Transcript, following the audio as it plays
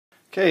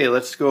Okay,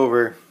 let's go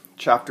over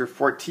chapter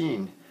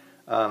 14.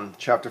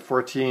 Chapter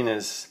 14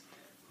 is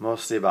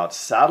mostly about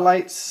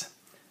satellites,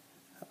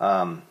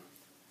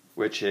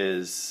 which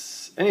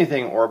is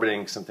anything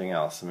orbiting something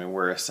else. I mean,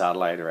 we're a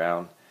satellite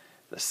around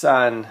the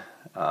sun.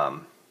 The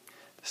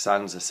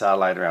sun's a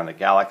satellite around a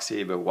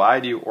galaxy, but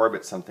why do you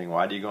orbit something?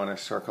 Why do you go in a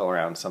circle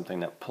around something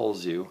that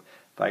pulls you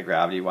by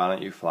gravity? Why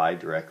don't you fly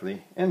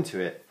directly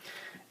into it?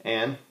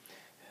 And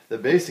the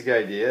basic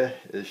idea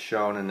is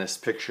shown in this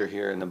picture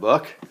here in the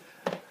book.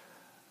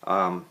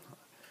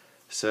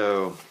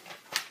 So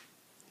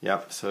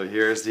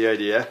here's the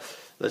idea.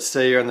 Let's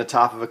say you're on the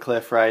top of a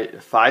cliff, right? A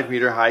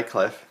 5-meter high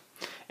cliff,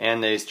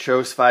 and they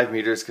chose 5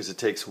 meters because it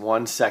takes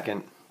 1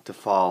 second to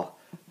fall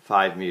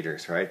 5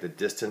 meters, right?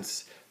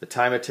 The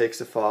time it takes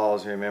to fall,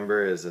 as you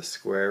remember, is the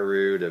square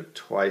root of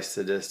twice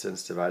the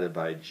distance divided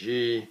by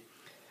g.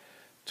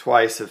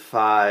 Twice of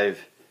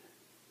 5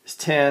 is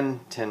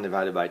 10. 10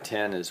 divided by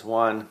 10 is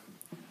 1.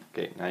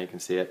 Okay, now you can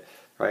see it.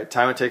 Right,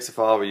 time it takes to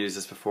fall, we used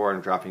this before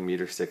in dropping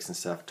meter sticks and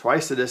stuff.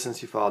 Twice the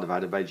distance you fall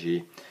divided by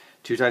g.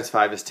 2 times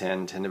 5 is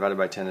 10. 10 divided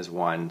by 10 is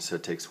 1, so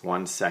it takes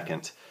 1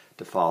 second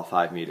to fall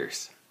 5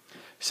 meters.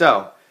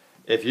 So,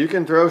 if you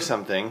can throw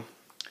something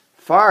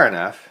far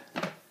enough,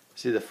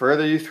 see, the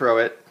further you throw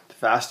it, the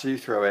faster you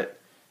throw it,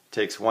 it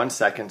takes 1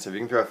 second. So if you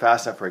can throw it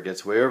fast enough where it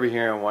gets way over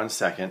here in 1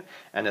 second,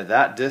 and if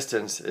that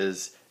distance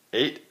is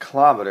 8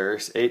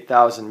 kilometers,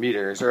 8,000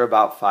 meters, or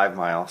about 5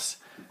 miles,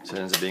 so it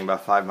ends up being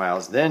about 5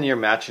 miles, then you're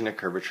matching the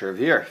curvature of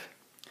the Earth.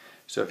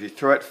 So if you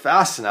throw it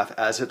fast enough,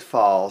 as it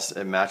falls,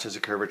 it matches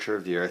the curvature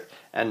of the Earth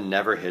and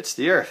never hits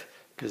the Earth,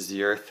 because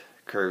the Earth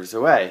curves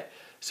away.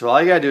 So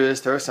all you gotta do is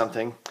throw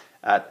something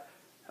at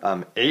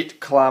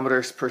 8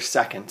 kilometers per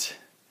second,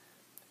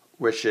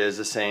 which is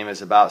the same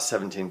as about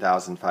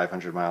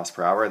 17,500 miles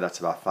per hour. That's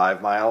about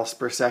 5 miles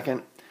per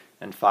second,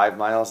 and 5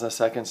 miles in a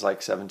second is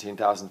like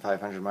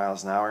 17,500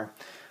 miles an hour.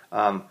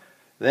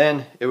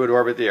 Then it would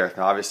orbit the Earth.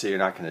 Now obviously you're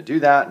not going to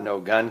do that. No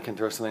gun can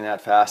throw something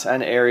that fast,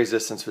 and air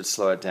resistance would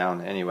slow it down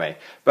anyway.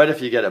 But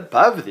if you get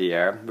above the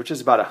air, which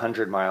is about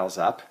 100 miles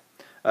up,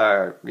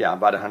 about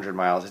 100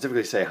 miles, I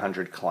typically say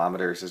 100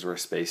 kilometers is where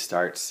space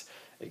starts.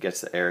 It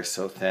gets the air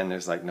so thin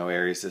there's like no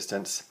air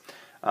resistance.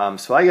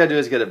 So all you got to do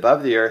is get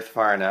above the Earth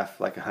far enough,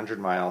 like 100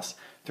 miles,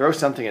 throw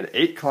something at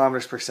 8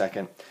 kilometers per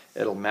second,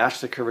 it'll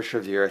match the curvature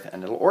of the Earth,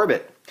 and it'll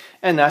orbit.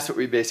 And that's what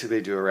we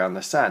basically do around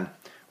the sun.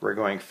 We're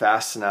going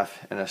fast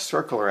enough in a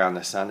circle around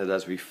the sun that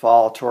as we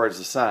fall towards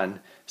the sun,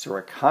 so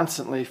we're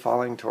constantly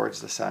falling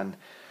towards the sun,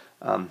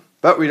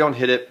 but we don't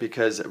hit it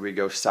because we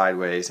go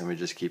sideways and we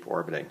just keep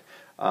orbiting.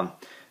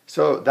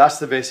 So that's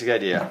the basic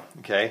idea,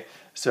 okay?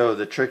 So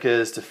the trick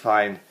is to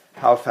find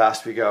how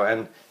fast we go.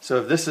 And so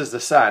if this is the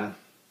sun,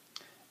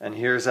 and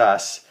here's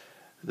us,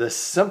 the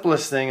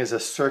simplest thing is a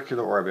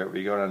circular orbit.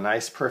 We go in a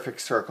nice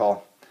perfect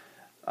circle,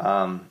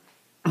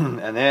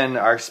 and then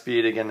our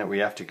speed again that we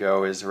have to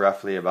go is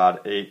roughly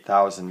about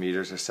 8,000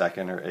 meters a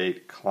second, or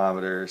 8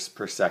 kilometers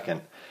per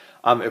second.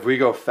 If we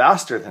go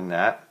faster than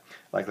that,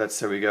 like let's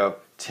say we go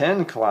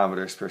 10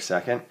 kilometers per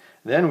second,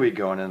 then we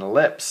go in an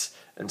ellipse.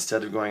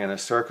 Instead of going in a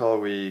circle,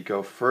 we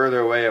go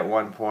further away at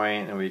one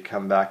point and we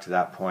come back to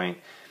that point.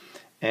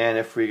 And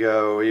if we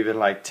go even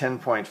like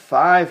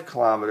 10.5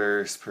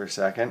 kilometers per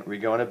second, we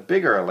go in a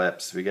bigger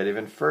ellipse. We get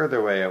even further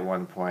away at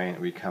one point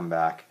and we come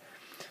back.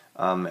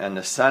 And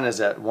the sun is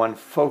at one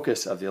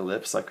focus of the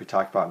ellipse, like we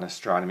talked about in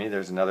astronomy.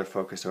 There's another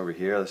focus over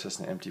here. That's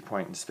just an empty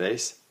point in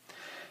space.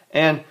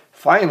 And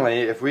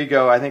finally, if we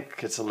go, I think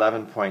it's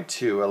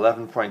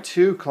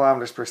 11.2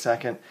 kilometers per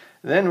second,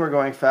 then we're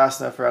going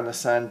fast enough around the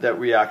sun that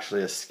we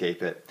actually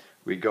escape it.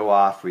 We go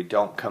off, we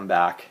don't come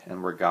back,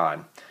 and we're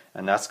gone.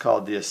 And that's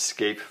called the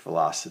escape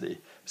velocity.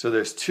 So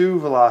there's two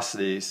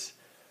velocities,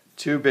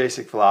 two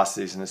basic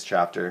velocities in this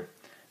chapter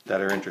that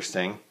are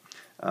interesting.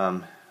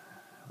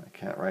 I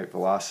can't write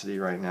velocity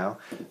right now.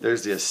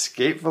 There's the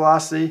escape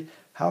velocity,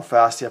 how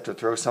fast you have to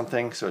throw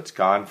something so it's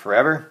gone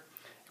forever.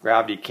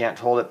 Gravity can't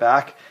hold it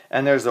back.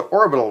 And there's the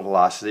orbital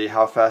velocity,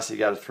 how fast you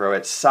got to throw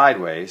it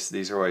sideways.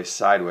 These are always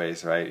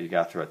sideways, right? You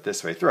got to throw it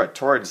this way. Throw it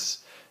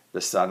towards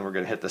the sun, we're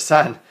going to hit the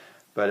sun.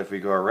 But if we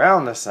go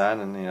around the sun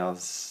and,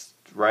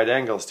 right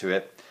angles to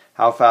it,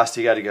 how fast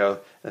you got to go,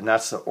 and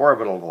that's the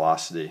orbital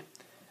velocity.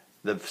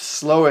 The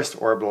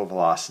slowest orbital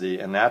velocity,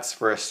 and that's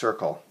for a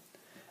circle.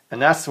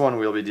 And that's the one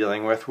we'll be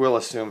dealing with. We'll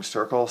assume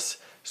circles.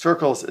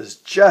 Circles is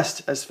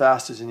just as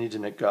fast as you need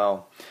to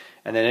go.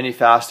 And then any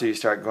faster you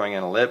start going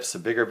in ellipse, a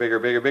bigger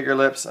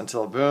ellipse,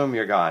 until boom,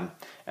 you're gone.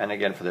 And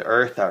again, for the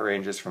Earth, that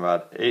ranges from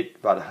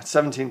about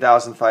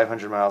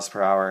 17,500 miles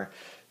per hour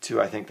to,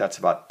 I think that's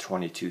about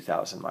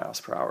 22,000 miles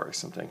per hour or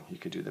something. You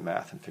could do the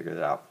math and figure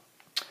that out.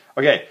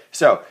 Okay,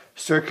 so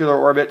circular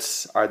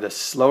orbits are the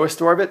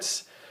slowest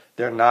orbits.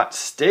 They're not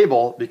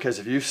stable because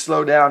if you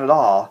slow down at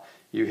all,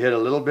 you hit a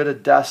little bit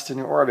of dust in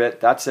your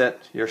orbit, that's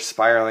it, you're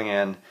spiraling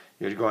in,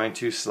 you're going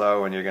too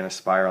slow and you're going to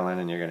spiral in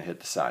and you're going to hit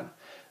the sun.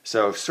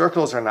 So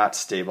circles are not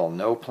stable.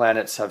 No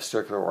planets have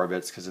circular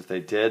orbits because if they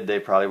did, they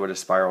probably would have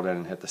spiraled in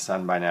and hit the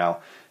sun by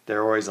now.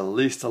 They're always at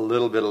least a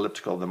little bit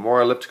elliptical. The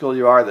more elliptical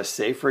you are, the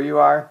safer you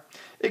are.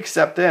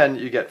 except then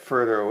you get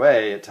further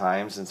away at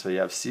times, and so you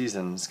have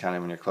seasons. Kind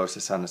of when you're close to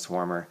the sun, it's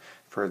warmer.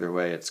 Further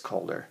away, it's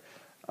colder.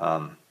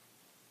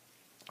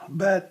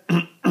 But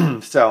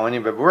so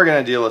anyway, but we're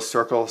going to deal with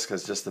circles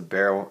because just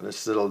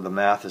the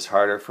math is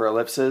harder for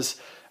ellipses.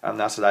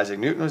 That's what Isaac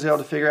Newton was able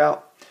to figure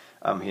out.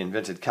 He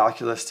invented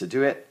calculus to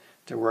do it,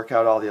 to work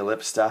out all the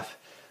ellipse stuff.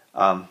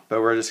 But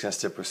we're just going to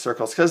stick with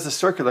circles because the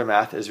circular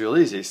math is real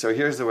easy. So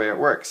here's the way it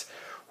works.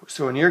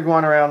 So when you're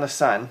going around the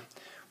sun,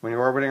 when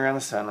you're orbiting around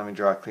the sun, let me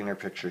draw a cleaner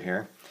picture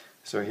here.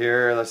 So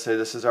here, let's say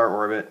this is our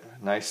orbit,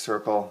 nice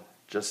circle,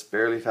 just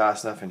barely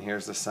fast enough, and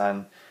here's the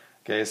sun.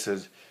 Okay, so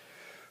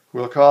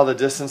we'll call the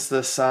distance to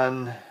the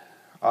sun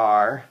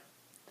r.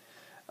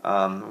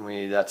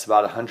 That's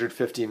about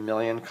 150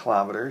 million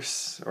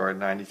kilometers, or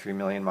 93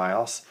 million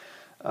miles.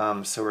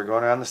 So we're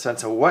going around the sun.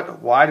 So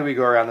why do we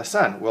go around the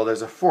sun? Well,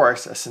 there's a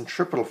force, a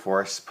centripetal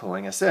force,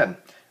 pulling us in,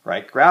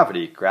 right?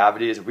 Gravity.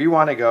 Gravity is, we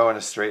want to go in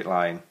a straight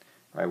line,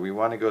 right? We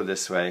want to go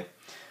this way,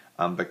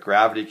 but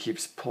gravity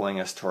keeps pulling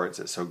us towards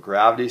it. So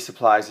gravity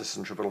supplies the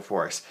centripetal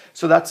force.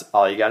 So that's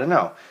all you got to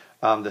know.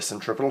 The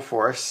centripetal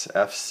force,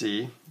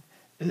 Fc,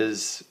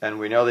 is, and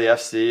we know the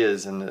Fc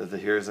is, and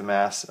here's the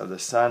mass of the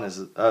sun,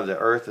 of the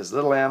Earth is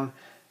little m,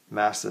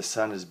 mass of the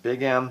sun is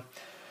big M.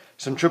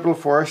 Centripetal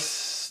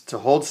force to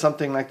hold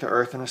something like the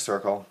Earth in a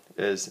circle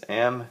is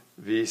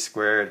mv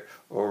squared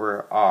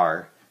over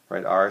r.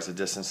 Right, r is the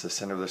distance to the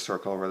center of the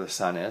circle where the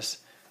sun is.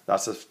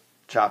 That's a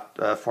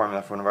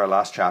formula for one of our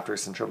last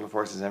chapters. Centripetal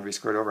force is mv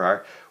squared over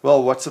r.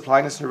 Well, what's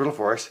supplying the centripetal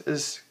force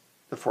is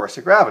the force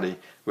of gravity,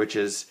 which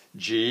is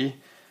g,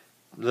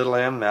 little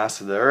m,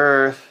 mass of the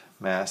Earth,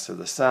 mass of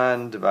the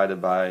sun,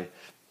 divided by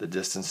the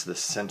distance to the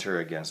center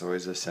again. So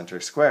always the center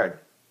squared.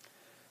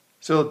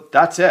 So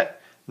that's it.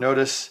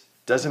 Notice,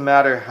 doesn't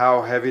matter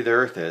how heavy the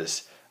Earth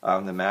is,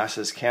 the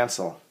masses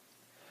cancel.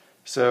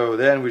 So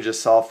then we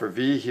just solve for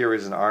v. Here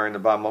is an r in the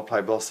bottom,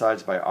 multiply both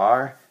sides by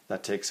r.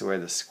 That takes away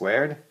the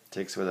squared,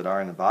 takes away that r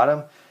in the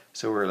bottom.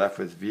 So we're left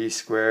with v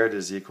squared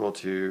is equal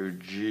to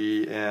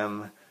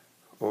gm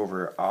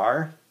over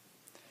r.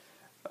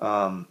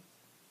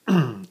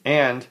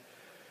 And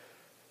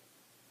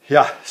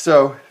yeah,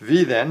 so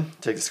v then,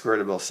 take the square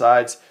root of both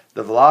sides.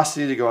 The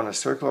velocity to go in a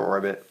circular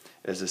orbit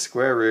is the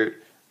square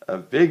root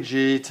of big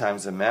G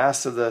times the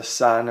mass of the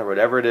sun, or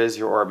whatever it is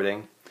you're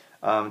orbiting,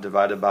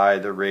 divided by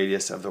the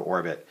radius of the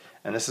orbit.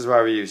 And this is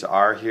why we use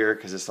r here,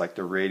 because it's like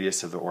the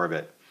radius of the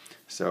orbit.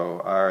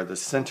 So r, the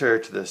center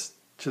to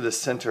the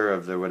center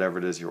of the whatever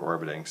it is you're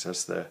orbiting. So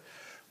it's the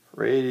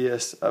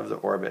radius of the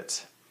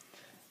orbit.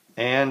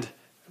 And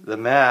the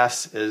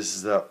mass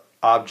is the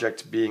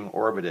object being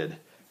orbited.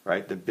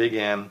 Right? The big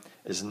M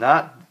is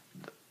not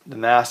the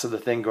mass of the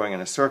thing going in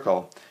a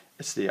circle,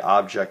 it's the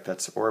object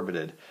that's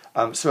orbited.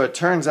 So it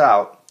turns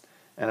out,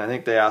 and I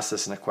think they asked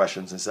this in the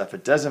questions and stuff,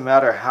 it doesn't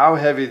matter how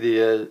heavy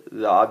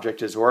the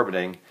object is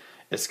orbiting,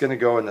 it's going to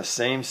go in the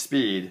same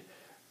speed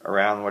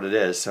around what it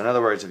is. So in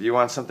other words, if you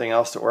want something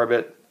else to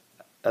orbit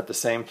at the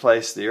same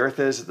place the Earth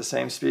is at the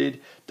same speed,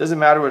 doesn't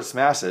matter what its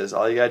mass is,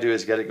 all you got to do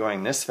is get it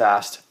going this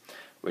fast,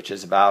 which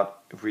is about,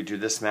 if we do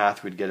this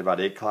math, we'd get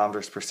about 8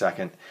 kilometers per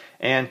second,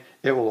 and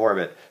it will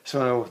orbit.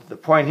 So the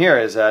point here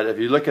is that if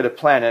you look at a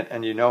planet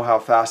and you know how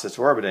fast it's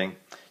orbiting,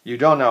 you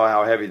don't know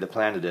how heavy the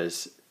planet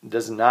is. It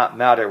does not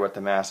matter what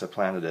the mass of the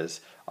planet is.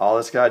 All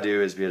it's got to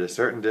do is be at a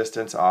certain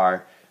distance,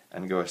 r,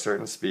 and go a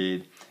certain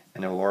speed,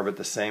 and it will orbit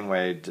the same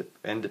way,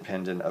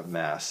 independent of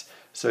mass.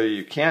 So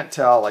you can't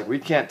tell, like we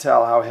can't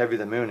tell how heavy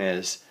the moon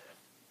is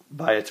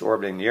by its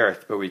orbiting the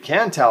Earth, but we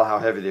can tell how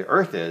heavy the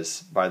Earth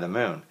is by the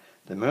moon.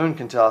 The moon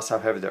can tell us how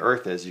heavy the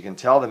Earth is. You can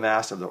tell the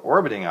mass of the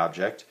orbiting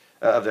object,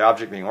 of the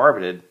object being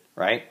orbited,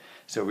 right?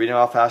 So we know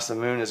how fast the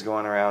moon is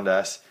going around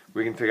us.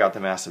 We can figure out the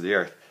mass of the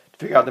Earth. To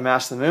figure out the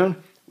mass of the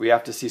moon, we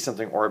have to see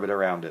something orbit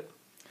around it.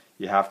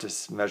 You have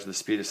to measure the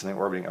speed of something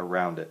orbiting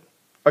around it.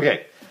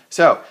 Okay,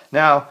 so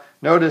now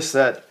notice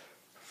that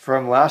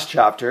from last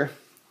chapter,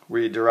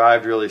 we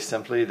derived really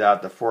simply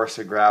that the force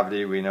of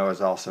gravity we know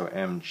is also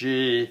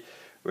mg,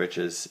 which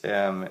is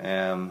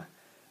forgot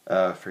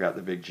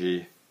the big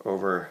G,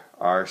 over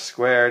r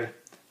squared.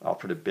 I'll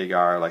put a big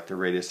R like the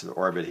radius of the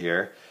orbit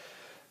here,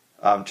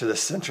 to the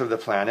center of the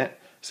planet.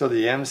 So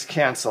the m's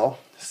cancel,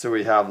 so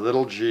we have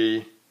little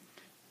g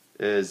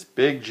is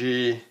big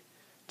G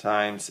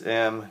times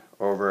m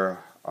over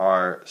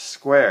r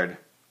squared.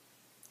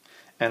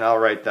 And I'll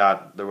write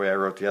that the way I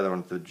wrote the other one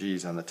with the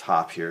g's on the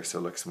top here, so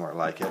it looks more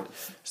like it.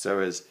 So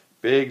is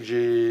big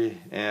G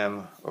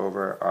m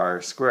over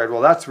r squared.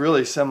 Well, that's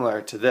really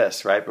similar to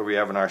this, right? But we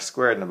have an r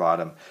squared in the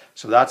bottom.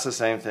 So that's the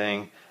same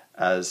thing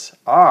as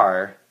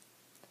r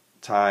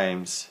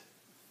times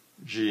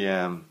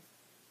gm.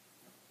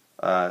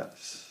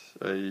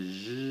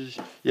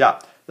 Yeah,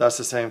 that's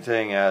the same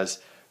thing as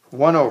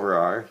 1 over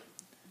r,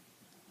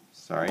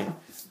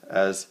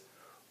 as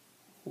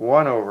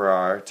 1 over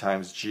r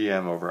times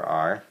gm over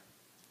r,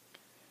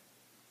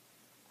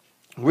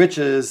 which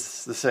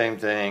is the same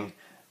thing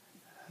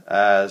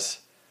as,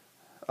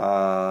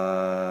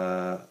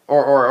 then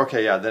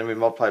we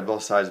multiply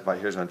both sides by,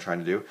 here's what I'm trying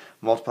to do,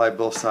 multiply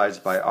both sides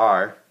by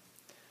r,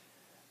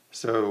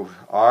 So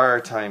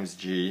R times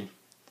G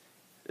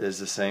is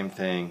the same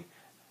thing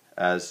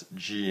as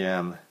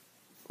GM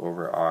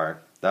over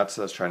R. That's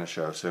what I was trying to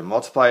show. So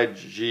multiply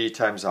G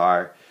times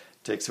R,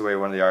 takes away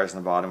one of the R's in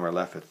the bottom, we're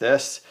left with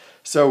this.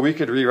 So we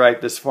could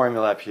rewrite this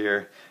formula up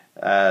here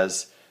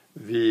as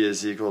V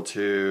is equal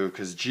to,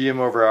 because GM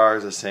over R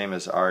is the same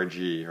as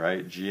RG,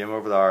 right? GM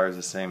over the R is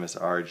the same as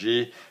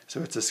RG.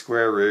 So it's a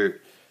square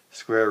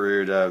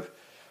root of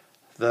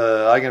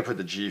the, I'm going to put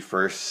the G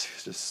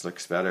first, just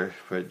looks better,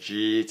 put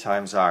G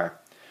times R.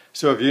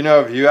 So if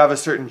you have a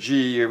certain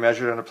G you're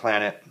measured on a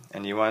planet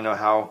and you want to know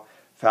how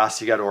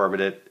fast you got to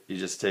orbit it, you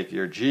just take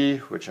your G,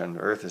 which on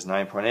Earth is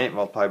 9.8,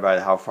 multiplied by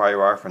how far you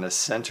are from the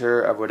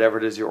center of whatever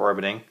it is you're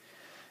orbiting,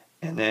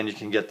 and then you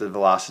can get the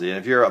velocity. And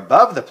if you're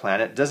above the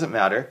planet, it doesn't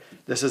matter.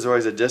 This is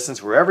always a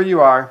distance wherever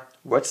you are.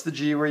 What's the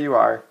G where you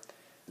are?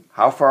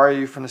 How far are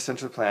you from the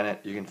center of the planet?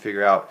 You can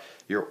figure out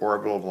your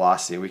orbital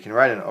velocity. We can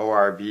write an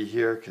ORB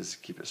here because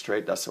keep it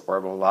straight, that's the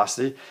orbital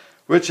velocity,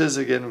 which is,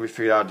 again, we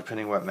figured out,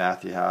 depending what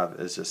math you have,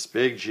 is just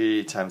big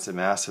G times the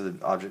mass of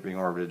the object being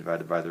orbited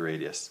divided by the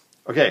radius.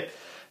 Okay,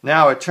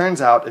 now it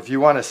turns out if you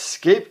want to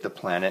escape the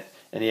planet,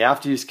 and you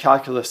have to use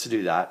calculus to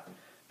do that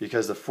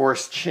because the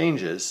force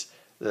changes,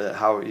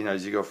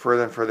 as you go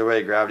further and further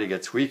away, gravity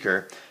gets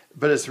weaker.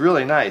 But it's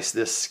really nice.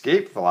 The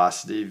escape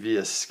velocity, V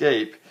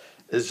escape,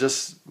 is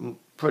just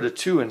put a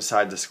 2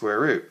 inside the square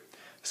root.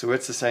 So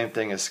it's the same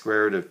thing as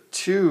square root of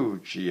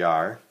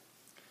 2GR,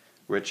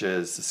 which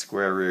is the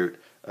square root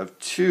of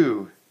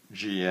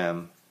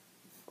 2GM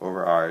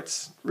over R.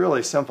 It's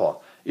really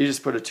simple. You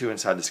just put a 2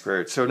 inside the square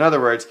root. So in other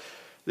words,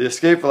 the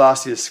escape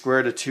velocity is square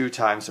root of 2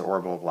 times the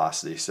orbital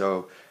velocity.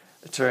 So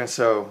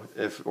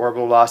if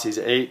orbital velocity is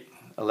 8,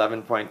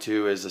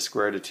 11.2 is the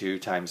square root of 2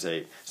 times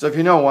 8. So if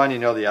you know one, you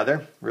know the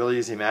other. Really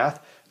easy math.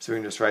 So we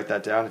can just write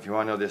that down. If you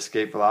want to know the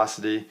escape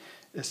velocity,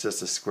 it's just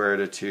the square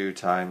root of 2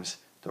 times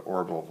the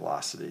orbital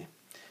velocity.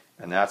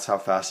 And that's how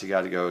fast you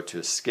got to go to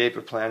escape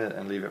a planet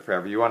and leave it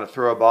forever. You want to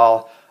throw a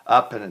ball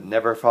up and it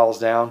never falls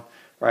down,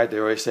 right? They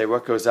always say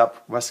what goes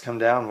up must come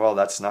down. Well,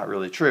 that's not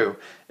really true.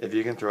 If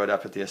you can throw it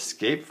up at the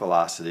escape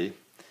velocity,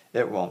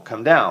 it won't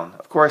come down.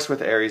 Of course,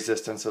 with air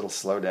resistance, it'll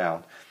slow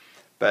down.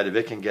 But if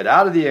it can get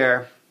out of the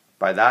air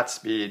by that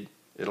speed,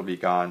 it'll be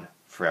gone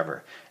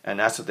forever. And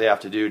that's what they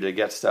have to do to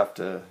get stuff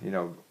to,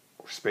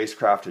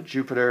 spacecraft to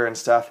Jupiter and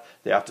stuff.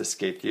 They have to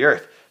escape the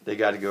Earth. They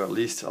got to go at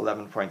least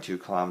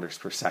 11.2 kilometers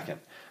per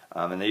second.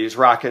 And they use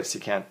rockets.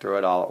 You can't throw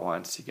it all at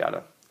once. You got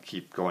to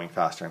keep going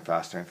faster and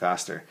faster and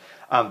faster.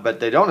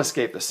 But they don't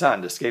escape the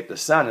sun. To escape the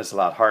sun is a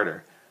lot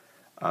harder.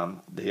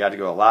 They got to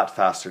go a lot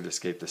faster to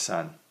escape the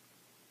sun.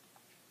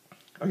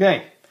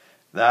 Okay,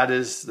 that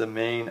is the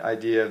main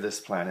idea of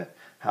this planet,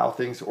 how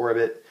things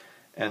orbit.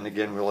 And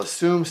again, we'll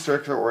assume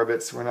circular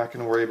orbits. We're not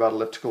going to worry about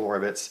elliptical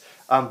orbits.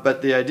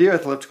 But the idea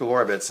with elliptical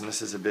orbits, and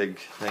this is a big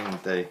thing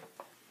that they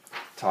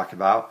talk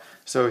about.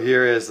 So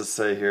here is, let's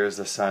say, here's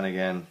the sun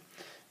again,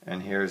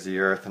 and here's the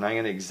Earth. And I'm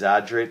going to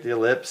exaggerate the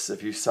ellipse.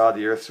 If you saw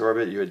the Earth's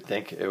orbit, you would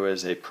think it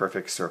was a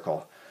perfect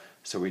circle.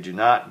 So we do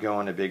not go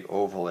in a big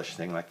ovalish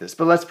thing like this.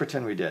 But let's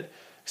pretend we did.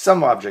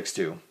 Some objects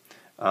do.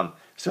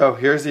 So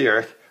here's the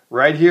Earth.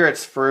 Right here,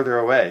 it's further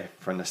away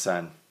from the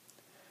sun,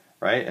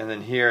 right? And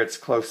then here, it's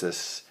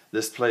closest.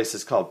 This place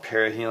is called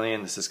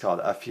perihelion. This is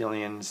called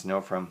aphelion.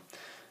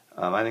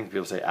 I think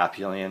people say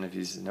aphelion if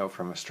you know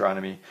from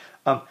astronomy.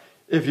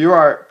 If you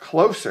are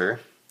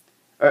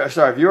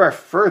if you are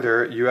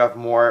further, you have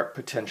more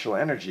potential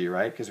energy,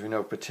 right? Because we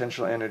know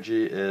potential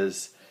energy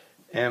is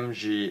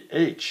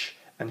mgh.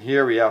 And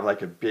here we have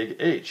like a big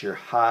H. You're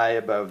high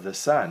above the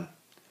sun.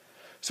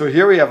 So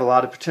here we have a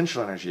lot of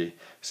potential energy.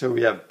 So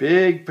we have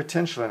big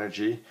potential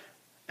energy,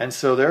 and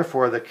so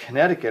therefore the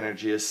kinetic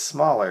energy is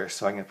smaller.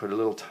 So I'm going to put a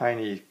little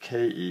tiny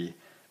Ke.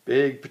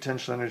 Big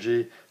potential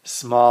energy,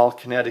 small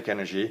kinetic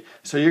energy.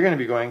 So you're going to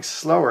be going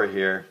slower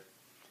here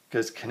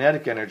because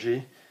kinetic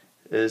energy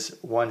is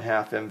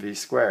 1/2 mv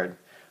squared.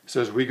 So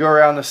as we go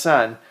around the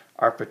sun,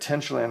 our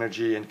potential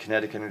energy and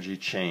kinetic energy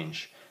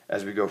change.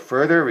 As we go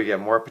further, we get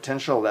more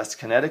potential, less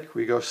kinetic.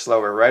 We go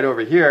slower. Right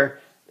over here,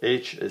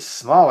 H is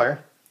smaller.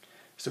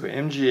 So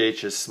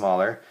mgh is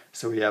smaller,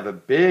 so we have a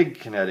big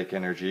kinetic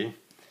energy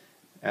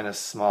and a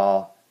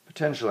small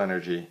potential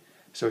energy.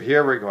 So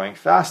here we're going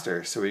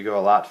faster, so we go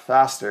a lot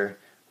faster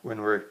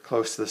when we're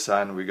close to the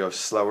sun. We go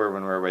slower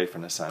when we're away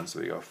from the sun, so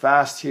we go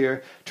fast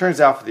here.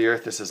 Turns out for the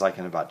Earth, this is like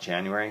in about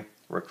January.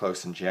 We're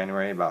close in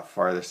January, about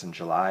farthest in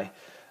July.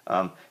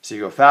 So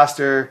you go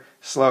faster,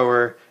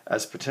 slower,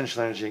 as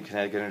potential energy and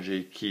kinetic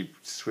energy keep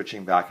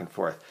switching back and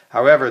forth.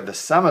 However, the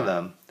sum of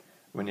them,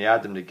 when you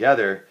add them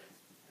together,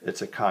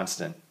 it's a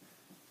constant.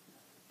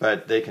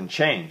 But they can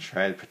change,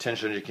 right?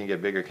 Potential energy can get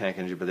bigger, kinetic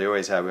energy, but they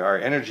always have, our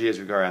energy as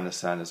we go around the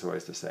sun is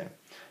always the same.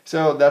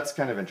 So that's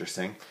kind of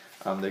interesting.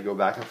 They go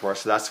back and forth,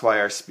 so that's why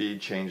our speed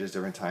changes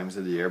different times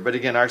of the year. But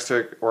again, our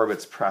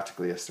orbit's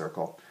practically a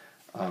circle.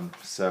 Okay.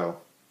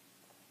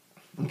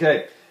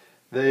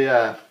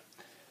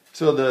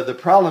 So the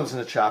problems in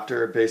the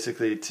chapter are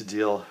basically to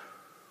deal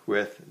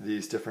with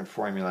these different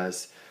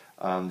formulas.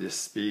 the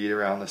speed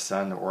around the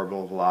sun, the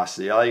orbital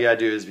velocity. All you gotta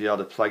do is be able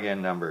to plug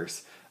in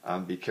numbers.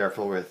 Be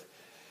careful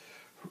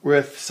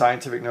with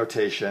scientific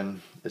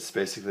notation. It's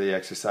basically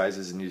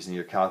exercises in using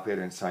your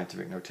calculator and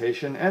scientific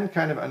notation and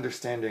kind of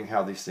understanding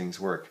how these things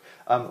work.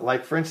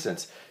 Like for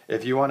instance,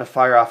 if you want to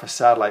fire off a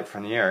satellite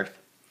from the Earth,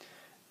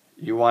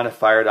 you want to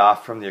fire it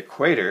off from the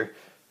equator,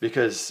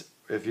 because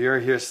if you're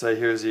here, say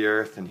here's the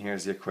Earth and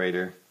here's the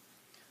equator.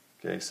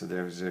 Okay, so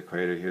there's the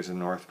equator, here's the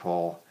North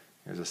Pole,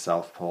 here's the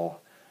South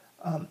Pole.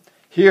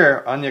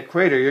 Here on the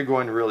equator you're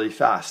going really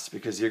fast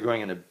because you're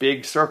going in a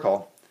big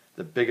circle,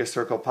 the biggest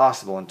circle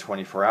possible in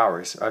 24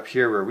 hours. Up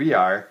here where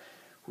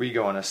we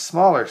go in a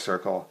smaller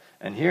circle,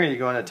 and here you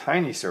go in a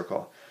tiny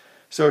circle.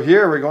 So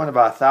here we're going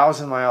about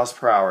 1,000 miles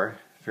per hour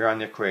if you're on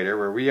the equator.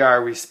 Where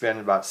we spin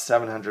about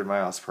 700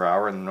 miles per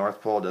hour, and the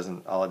North Pole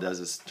doesn't, all it does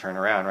is turn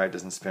around, right? It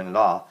doesn't spin at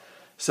all.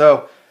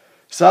 So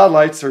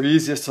satellites are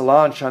easiest to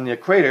launch on the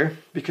equator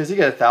because you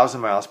get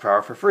 1,000 miles per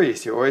hour for free.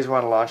 So you always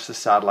want to launch the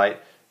satellite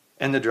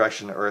in the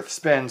direction the Earth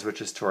spins,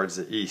 which is towards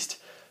the east.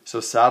 So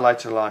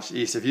satellites are launched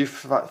east. If you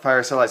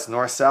fire satellites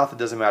north-south, it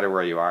doesn't matter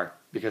where you are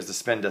because the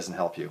spin doesn't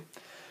help you.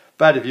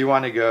 But if you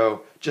want to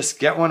go, just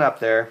get one up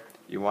there.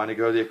 You want to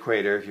go to the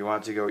equator. If you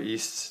want to go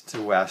east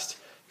to west,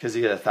 because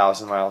you get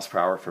 1,000 miles per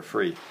hour for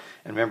free.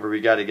 And remember,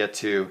 we got to get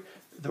to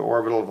the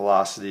orbital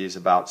velocity is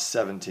about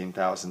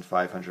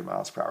 17,500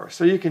 miles per hour.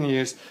 So you can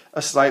use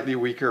a slightly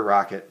weaker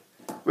rocket,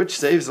 which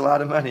saves a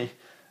lot of money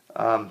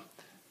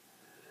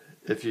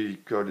if you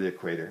go to the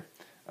equator,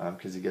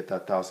 because you get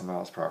that 1,000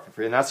 miles per hour for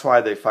free. And that's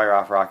why they fire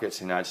off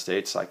rockets in the United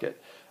States, like at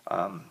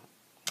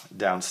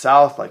down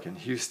south, like in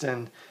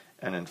Houston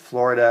and in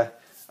Florida,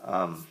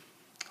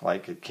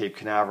 like at Cape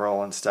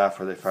Canaveral and stuff,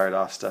 where they fired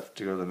off stuff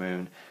to go to the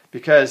moon,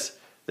 because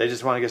they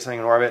just want to get something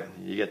in orbit.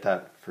 You get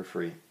that for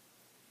free.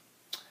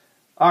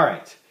 All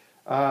right,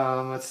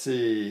 let's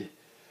see.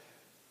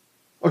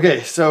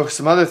 Okay, so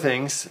some other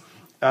things.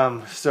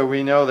 So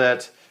we know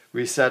that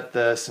we set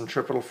the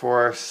centripetal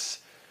force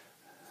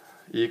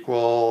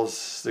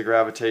equals the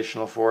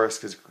gravitational force,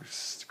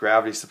 because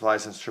gravity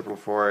supplies centripetal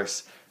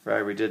force,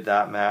 right? We did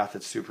that math.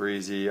 It's super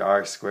easy.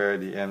 R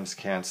squared, the m's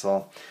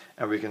cancel,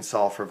 and we can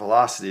solve for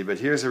velocity. But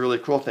here's a really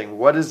cool thing.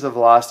 What is the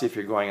velocity if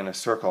you're going in a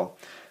circle?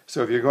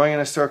 So if you're going in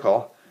a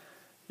circle,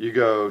 you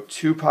go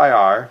 2 pi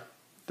r,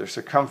 the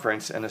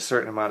circumference, and a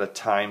certain amount of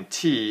time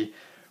t,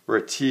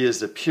 where t is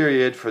the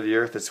period. For the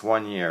Earth, it's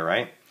 1 year,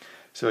 right?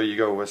 So you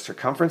go with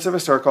circumference of a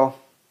circle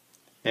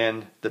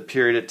and the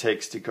period it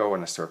takes to go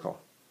in a circle.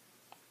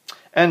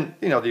 And,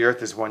 you know, the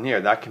Earth is 1 year.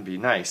 That can be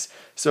nice.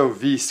 So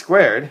v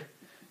squared,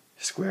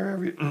 square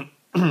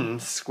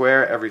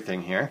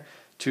everything here.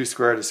 2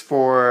 squared is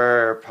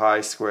 4,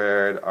 pi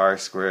squared, r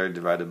squared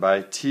divided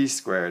by t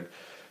squared.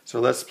 So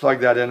let's plug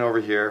that in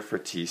over here for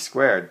t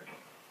squared.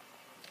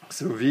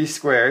 So v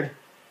squared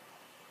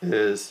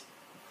is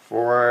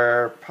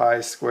 4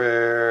 pi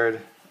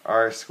squared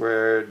r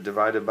squared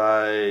divided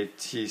by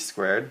t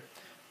squared.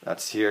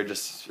 That's here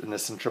just in the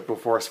centripetal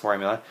force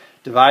formula.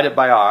 Divided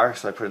by r,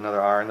 so I put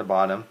another r in the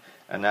bottom,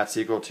 and that's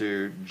equal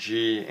to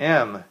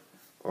gm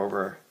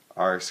over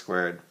r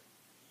squared.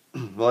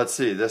 Well, let's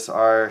see, this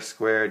r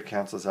squared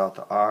cancels out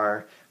the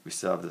r. We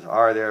still have this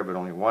r there, but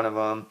only one of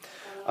them.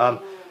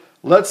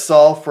 Let's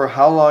solve for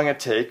how long it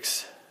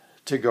takes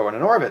to go in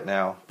an orbit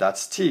now.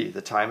 That's t,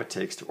 the time it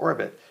takes to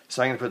orbit.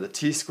 So I'm going to put the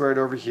t squared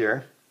over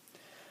here.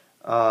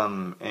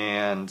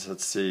 And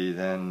let's see,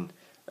 then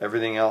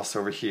everything else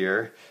over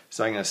here.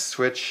 So I'm going to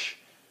switch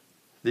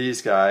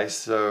these guys.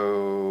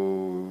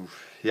 So,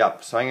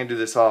 yep, so I'm going to do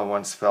this all in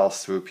one fell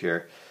swoop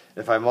here.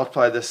 If I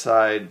multiply this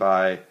side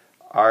by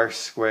r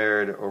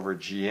squared over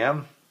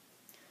gm,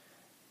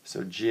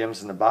 so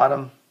gm's in the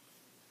bottom,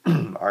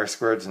 r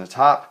squared's in the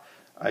top,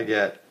 I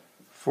get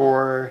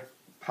 4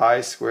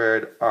 pi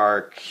squared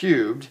r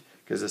cubed,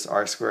 because this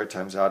r squared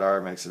times out r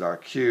makes it r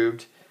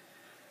cubed.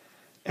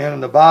 And in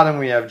the bottom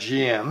we have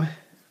gm,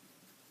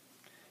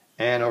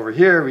 and over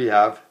here we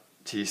have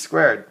t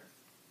squared.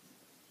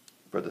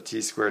 Put the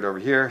t squared over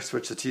here,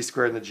 switch the t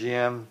squared and the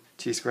gm,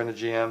 t squared and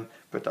the gm,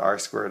 put the r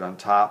squared on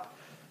top,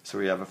 so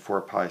we have a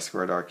 4 pi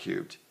squared r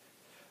cubed.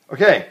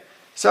 Okay,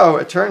 so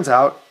it turns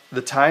out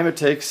the time it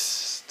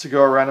takes to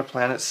go around a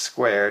planet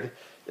squared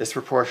is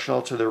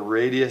proportional to the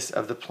radius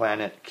of the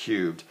planet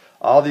cubed.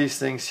 All these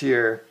things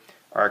here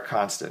are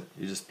constant.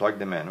 You just plug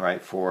them in,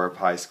 right? 4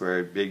 pi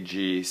squared, big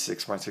G,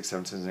 6.67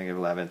 times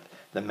 10⁻11th,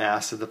 the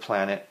mass of the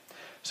planet.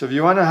 So if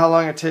you want to know how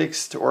long it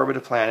takes to orbit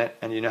a planet,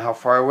 and you know how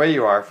far away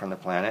you are from the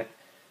planet,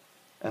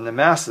 and the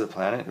mass of the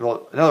planet,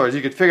 well, in other words,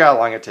 you could figure out how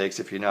long it takes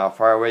if you know how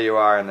far away you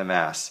are and the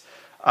mass.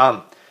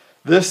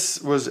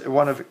 This was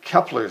one of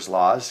Kepler's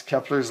laws.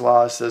 Kepler's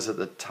law says that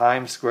the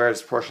time squared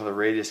is proportional to the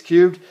radius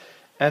cubed,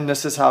 and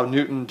this is how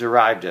Newton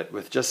derived it.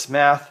 With just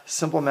math,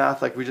 simple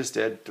math like we just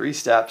did, 3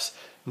 steps,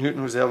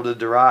 Newton was able to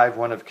derive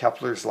one of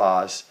Kepler's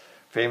laws,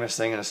 famous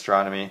thing in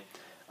astronomy,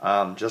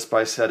 just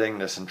by setting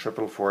the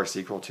centripetal force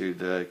equal to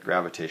the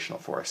gravitational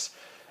force.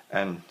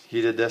 And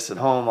he did this at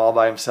home all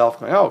by himself,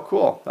 going, oh,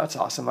 cool, that's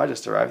awesome, I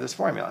just derived this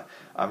formula.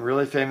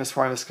 Really famous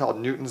formula. It's called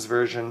Newton's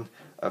version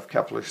of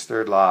Kepler's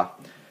third law.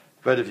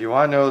 But if you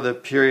want to know the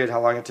period,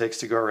 how long it takes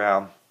to go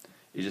around,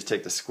 you just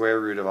take the square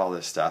root of all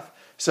this stuff.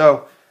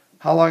 So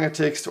how long it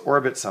takes to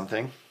orbit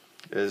something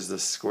is the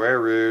square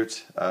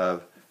root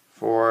of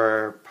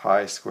 4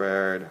 pi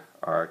squared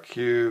r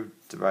cubed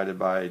divided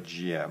by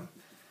gm.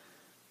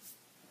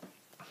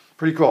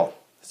 Pretty cool.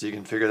 So you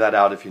can figure that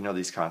out if you know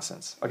these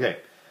constants. Okay,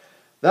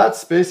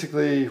 that's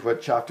basically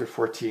what chapter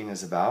 14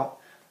 is about.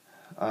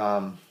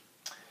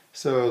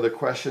 So the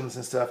questions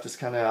and stuff just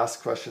kind of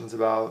ask questions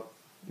about,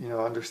 you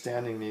know,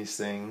 understanding these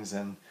things,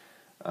 and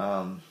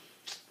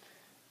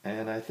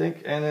I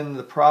think, and then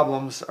the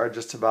problems are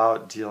just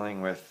about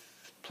dealing with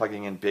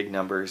plugging in big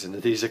numbers into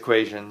these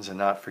equations and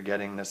not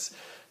forgetting this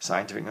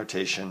scientific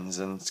notations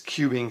and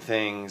cubing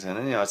things,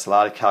 and you know, it's a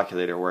lot of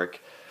calculator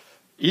work.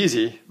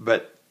 Easy,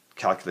 but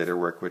calculator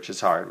work, which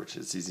is hard, which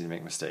is easy to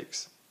make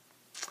mistakes.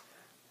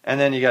 And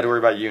then you got to worry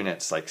about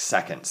units like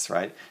seconds,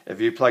 right?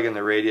 If you plug in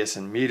the radius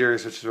in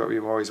meters, which is what we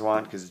always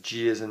want because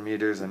g is in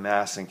meters and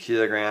mass in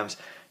kilograms,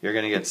 you're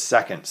going to get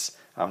seconds,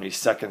 how many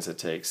seconds it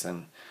takes. And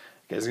okay,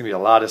 there's going to be a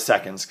lot of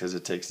seconds because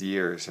it takes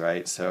years,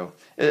 right? So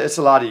it's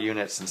a lot of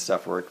units and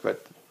stuff work,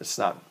 but it's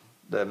not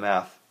the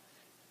math.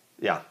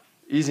 Yeah,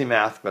 easy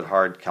math, but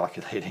hard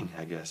calculating,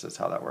 I guess. That's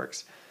how that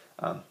works.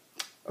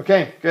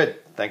 Okay, good.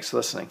 Thanks for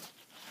listening.